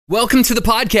Welcome to the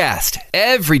podcast.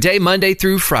 Every day, Monday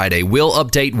through Friday, we'll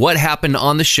update what happened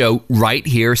on the show right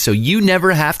here so you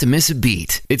never have to miss a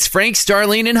beat. It's Frank,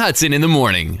 Starlene, and Hudson in the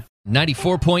morning.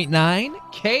 94.9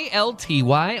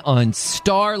 KLTY on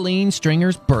Starlene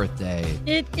Stringer's birthday.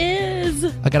 It is.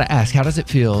 I gotta ask, how does it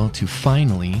feel to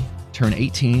finally turn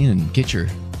 18 and get your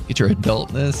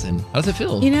adultness, and how does it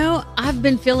feel? You know, I've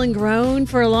been feeling grown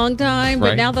for a long time,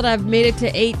 but Right. now that I've made it to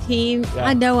 18,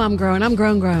 I know I'm grown. I'm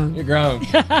grown. You're grown.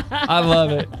 I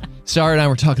love it. Star and I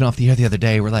were talking off the air the other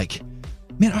day. We're like,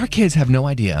 man, our kids have no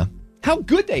idea how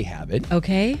good they have it.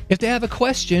 Okay. If they have a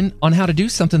question on how to do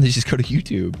something, they just go to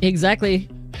YouTube. Exactly.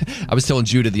 I was telling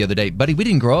Judah the other day, buddy, we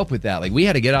didn't grow up with that. Like, we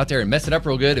had to get out there and mess it up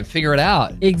real good and figure it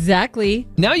out. Exactly.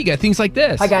 Now you got things like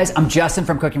this. Hi guys, I'm Justin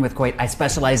from Cooking with Coit. I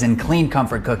specialize in clean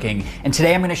comfort cooking, and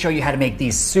today I'm going to show you how to make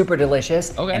these super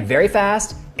delicious and very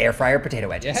fast air fryer potato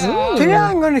wedges. Yeah. Today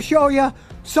I'm going to show you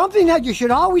something that you should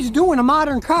always do in a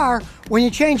modern car when you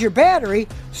change your battery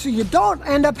so you don't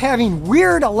end up having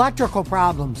weird electrical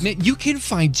problems. Man, you can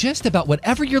find just about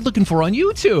whatever you're looking for on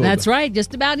YouTube. That's right.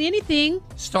 Just about anything.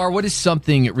 Star, what is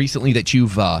something recently that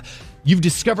you've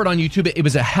discovered on YouTube? It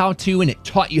was a how-to and it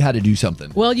taught you how to do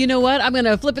something. Well, you know what? I'm going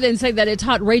to flip it and say that it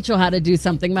taught Rachel how to do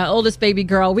something. My oldest baby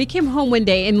girl. We came home one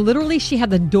day and literally she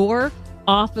had the door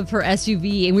off of her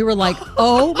SUV and we were like,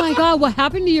 oh my God, what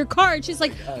happened to your car? And she's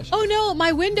like, oh no,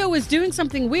 my window was doing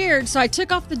something weird. So I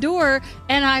took off the door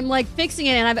and I'm like fixing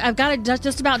it and I've got it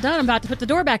just about done. I'm about to put the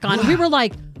door back on. And we were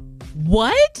like,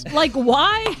 what? Like,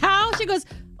 why? How? She goes,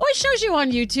 oh, it shows you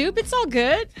on YouTube. It's all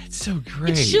good. That's so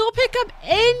great. She'll pick up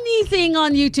anything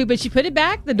on YouTube. But she put it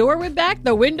back. The door went back.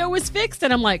 The window was fixed.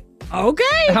 And I'm like,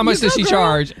 okay. How much does she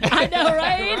charge? I know,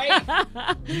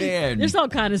 right? Man. There's all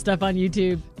kind of stuff on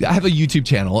YouTube. I have a YouTube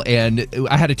channel, and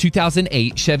I had a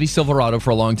 2008 Chevy Silverado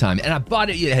for a long time, and I bought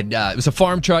it. It was a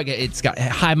farm truck. It's got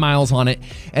high miles on it,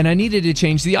 and I needed to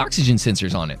change the oxygen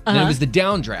sensors on it, and it was the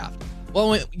downdraft.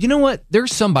 Well, you know what?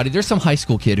 There's some high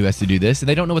school kid who has to do this, and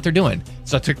they don't know what they're doing.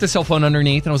 So I took the cell phone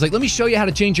underneath, and I was like, let me show you how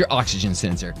to change your oxygen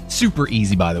sensor. Super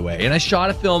easy, by the way. And I shot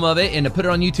a film of it, and I put it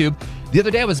on YouTube. The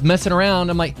other day, I was messing around.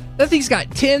 I'm like, that thing's got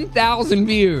 10,000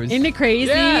 views. Isn't it crazy?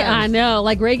 Yes. I know.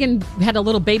 Like Reagan had a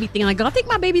little baby thing. I go, I think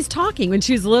my baby's talking when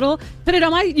she was little. Put it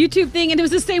on my YouTube thing, and it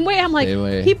was the same way. I'm like,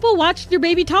 people watched your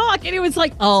baby talk, and it was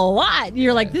like a lot. And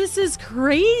you're like, this is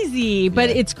crazy, but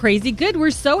it's crazy good.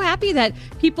 We're so happy that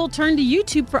people turn to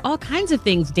YouTube for all kinds of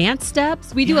things. Dance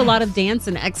steps. We do a lot of dance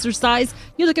and exercise.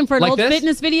 You're looking for an Like old this?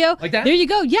 fitness video? Like that? There you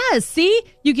go. Yes. See?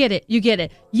 You get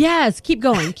it. Yes. Keep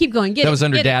going. Get That was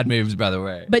under Get dad moves, by the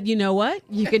way. But you know what?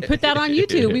 You can put that on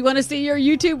YouTube. We want to see your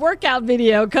YouTube workout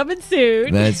video coming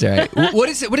soon. That's right. What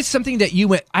is something that you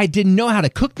went, I didn't know how to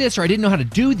cook this, or I didn't know how to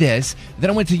do this. Then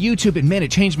I went to YouTube, and man,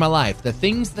 it changed my life. The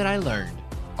things that I learned.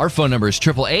 Our phone number is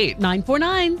 888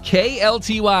 949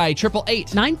 KLTY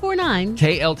 888 949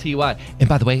 KLTY. And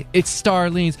by the way, it's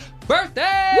Starlene's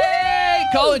birthday. Woo!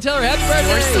 Call and tell her happy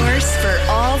birthday. Your source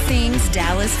for all things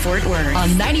Dallas-Fort Worth on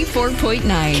 94.9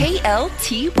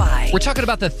 KLTY. We're talking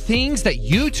about the things that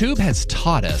YouTube has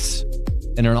taught us.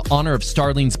 And in honor of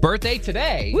Starlene's birthday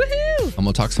today, Woohoo! I'm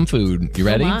going to talk some food. You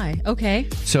ready? Oh my. Okay.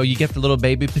 So you get the little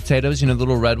baby potatoes, you know, the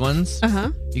little red ones?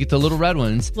 Uh-huh. You get the little red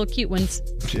ones. Little cute ones.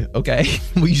 Okay.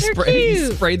 Well, you They're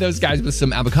cute. spray those guys with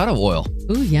some avocado oil.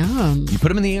 Ooh, yum. You put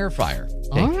them in the air fryer.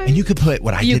 Okay? All right. And you could put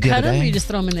what I You did the cut other them day. or you just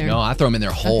throw them in there? No, I throw them in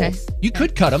there whole. Okay. You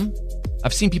could cut them.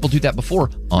 I've seen people do that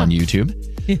before on YouTube.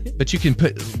 But you can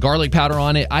put garlic powder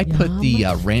on it. I put the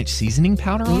ranch seasoning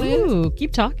powder on it. Ooh,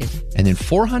 keep talking. And then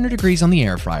 400 degrees on the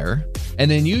air fryer. And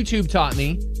then YouTube taught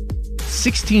me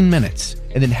 16 minutes.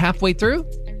 And then halfway through,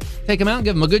 take them out and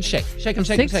give them a good shake. Shake them,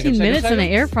 shake them, shake them. 16 minutes in an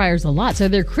air fryer's a lot. So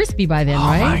they're crispy by then, Oh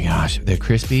right? my gosh. They're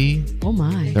crispy. Oh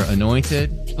my. They're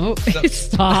anointed. Oh,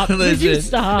 stop. Would you Listen,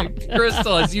 stop?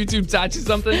 Crystal, has YouTube taught you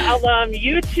something?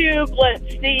 YouTube, let's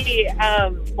see,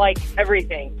 like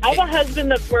everything. I have a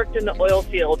husband that's worked in the oil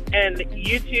field, and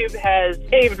YouTube has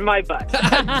saved my butt.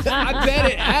 I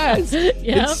bet it has. Yep.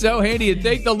 It's so handy. And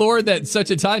thank the Lord that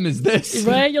such a time as this.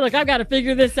 Right? You're like, I've got to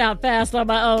figure this out fast on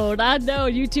my own. I know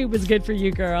YouTube is good for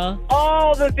you, girl.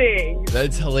 All the things.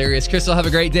 That's hilarious. Crystal, have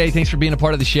a great day. Thanks for being a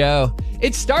part of the show.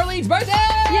 It's Starlene's birthday!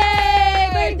 Yay!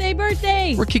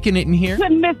 Birthday! We're kicking it in here.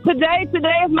 Couldn't miss today.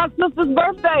 Today is my sister's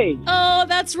birthday. Oh,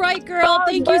 that's right, girl.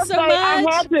 Thank you so Birthday. I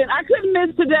much. had to. I couldn't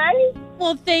miss today.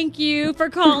 Well, thank you for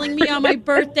calling me on my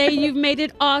birthday. You've made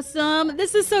it awesome.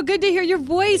 This is so good to hear your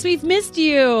voice. We've missed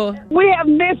you. We have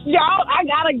missed y'all. I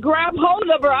gotta grab hold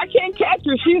of her. I can't catch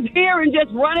her. She's here and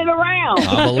just running around.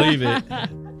 I believe it.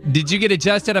 Did you get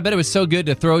adjusted? I bet it was so good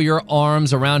to throw your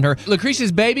arms around her.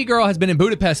 Lucretia's baby girl has been in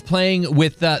Budapest playing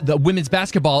with the women's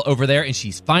basketball over there, and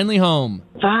she's finally home.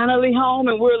 Finally home,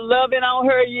 and we're loving on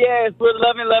her. Yes, we're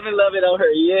loving on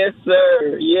her. Yes,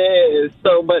 sir. Yes.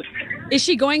 So, but is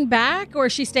she going back, or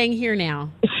is she staying here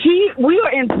now? We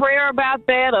are in prayer about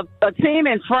that. A team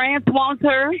in France wants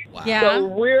her. Wow. Yeah. So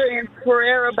we're in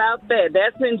prayer about that.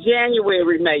 That's in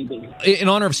January, maybe. In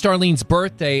honor of Starlene's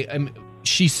birthday,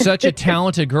 she's such a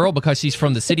talented girl because she's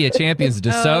from the City of Champions,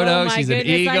 DeSoto. She's goodness.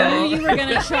 an Eagle. I knew you were going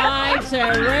to try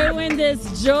to ruin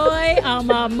this joy on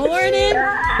my morning.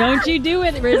 Don't you do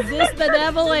it. Resist the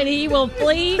devil and he will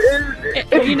flee.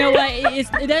 You know what?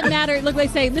 It doesn't matter. Look, they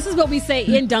say, this is what we say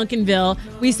in Duncanville.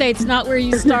 We say it's not where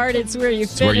you start, it's where you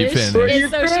finish. Where you finish.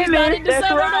 And so she's not in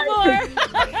DeSoto no more.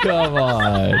 Come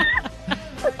on.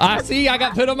 I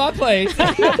got put on my plate.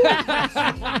 That's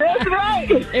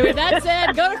right. And with that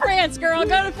said, go to France, girl.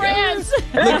 Go to France.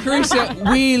 Lucretia,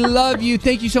 we love you.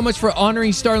 Thank you so much for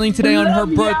honoring Starlene today on her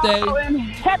birthday.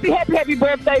 Happy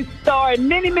birthday, Star, and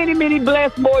many, many, many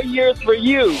blessed more years for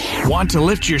you. Want to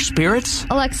lift your spirits?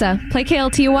 Alexa, play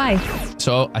KLTY.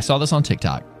 So I saw this on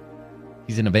TikTok.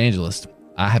 He's an evangelist.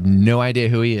 I have no idea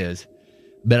who he is,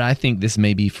 but I think this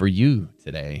may be for you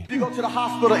today. You go to the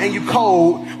hospital and you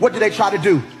code, what do they try to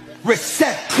do?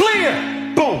 Reset, clear,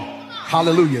 boom,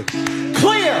 hallelujah.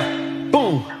 Clear,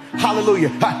 boom, hallelujah.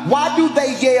 Why do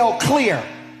they yell clear?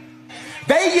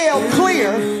 They yell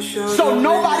clear so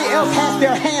nobody else has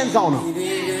their hands on them.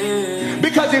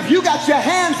 Because if you got your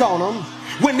hands on them,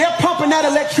 when they're pumping that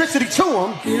electricity to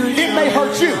them, it may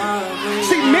hurt you.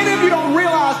 See, many of you don't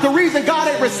realize the reason God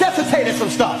ain't resuscitated some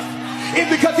stuff is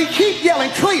because he keep yelling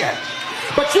clear,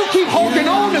 but you keep holding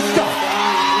on to stuff.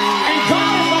 And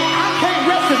God is like, I can't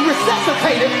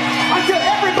resuscitate it until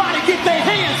everybody get their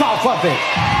hands off of it.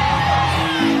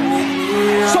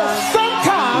 So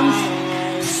sometimes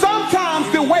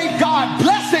the way God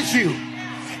blesses you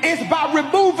is by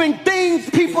removing things,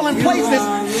 people, and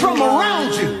places from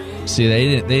around you. See,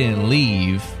 they didn't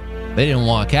leave. They didn't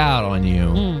walk out on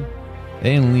you.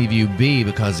 They didn't leave you be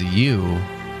because of you.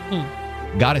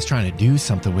 God is trying to do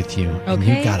something with you, and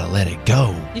you gotta let it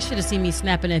go. You should have seen me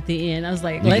snapping at the end. I was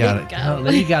like, let it go.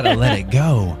 You gotta let it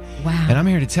go. Wow. And I'm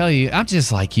here to tell you, I'm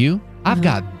just like you. I've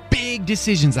got big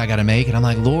decisions I gotta make, and I'm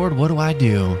like, Lord, what do I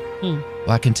do? Well,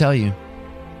 I can tell you,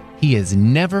 he has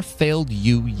never failed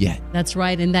you yet. That's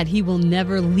right. And that he will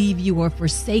never leave you or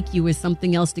forsake you is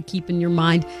something else to keep in your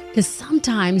mind. Because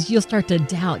sometimes you'll start to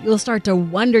doubt. You'll start to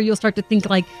wonder. You'll start to think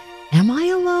like, am I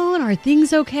alone? Are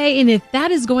things okay? And if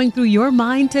that is going through your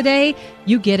mind today,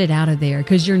 you get it out of there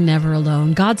because you're never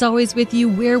alone. God's always with you.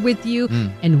 We're with you.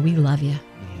 And we love you.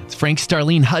 It's Frank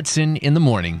Starlene Hudson in the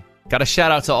morning. Got a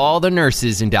shout out to all the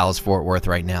nurses in Dallas-Fort Worth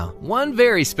right now. One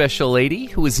very special lady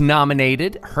who was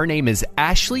nominated, her name is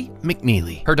Ashley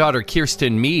McNeely. Her daughter,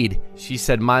 Kirsten Mead, she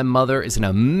said, my mother is an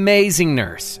amazing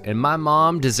nurse, and my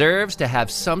mom deserves to have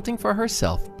something for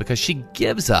herself because she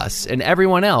gives us and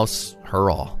everyone else her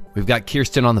all. We've got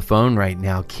Kirsten on the phone right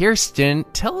now. Kirsten,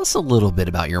 tell us a little bit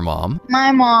about your mom.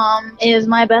 My mom is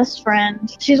my best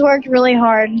friend. She's worked really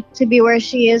hard to be where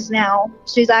she is now.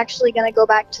 She's actually going to go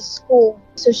back to school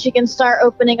so she can start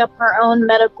opening up her own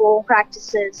medical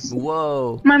practices.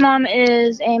 Whoa. My mom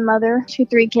is a mother to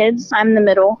 3 kids. I'm the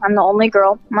middle. I'm the only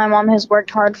girl. My mom has worked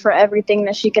hard for everything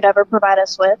that she could ever provide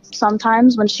us with.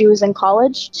 Sometimes when she was in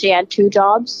college, she had 2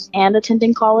 jobs and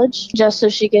attending college just so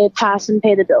she could pass and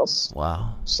pay the bills.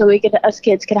 Wow. So us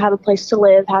kids could have a place to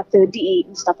live, have food to eat,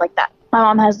 and stuff like that. My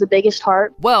mom has the biggest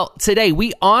heart. Well, today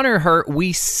we honor her.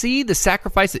 We see the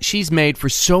sacrifice that she's made for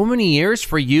so many years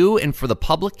for you and for the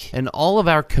public and all of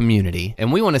our community.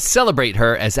 And we want to celebrate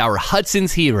her as our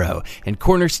Hudson's hero. And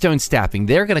Cornerstone Staffing,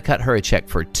 they're going to cut her a check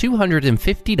for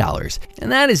 $250. And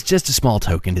that is just a small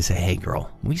token to say, hey, girl,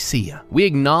 we see you. We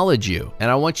acknowledge you. And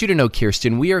I want you to know,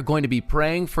 Kirsten, we are going to be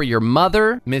praying for your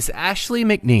mother, Miss Ashley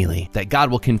McNeely, that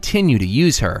God will continue to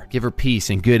use her, give her peace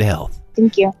and good health.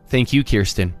 Thank you. Thank you,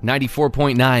 Kirsten.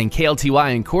 94.9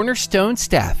 KLTY and Cornerstone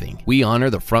Staffing. We honor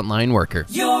the frontline worker.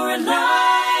 Your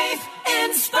life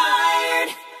inspired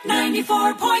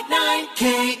 94.9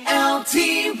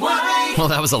 KLTY. Well,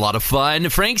 that was a lot of fun.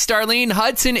 Frank, Starlene,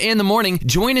 Hudson in the morning.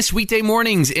 Join us weekday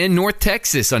mornings in North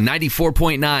Texas on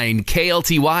 94.9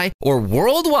 KLTY or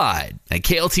worldwide at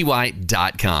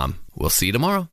KLTY.com. We'll see you tomorrow.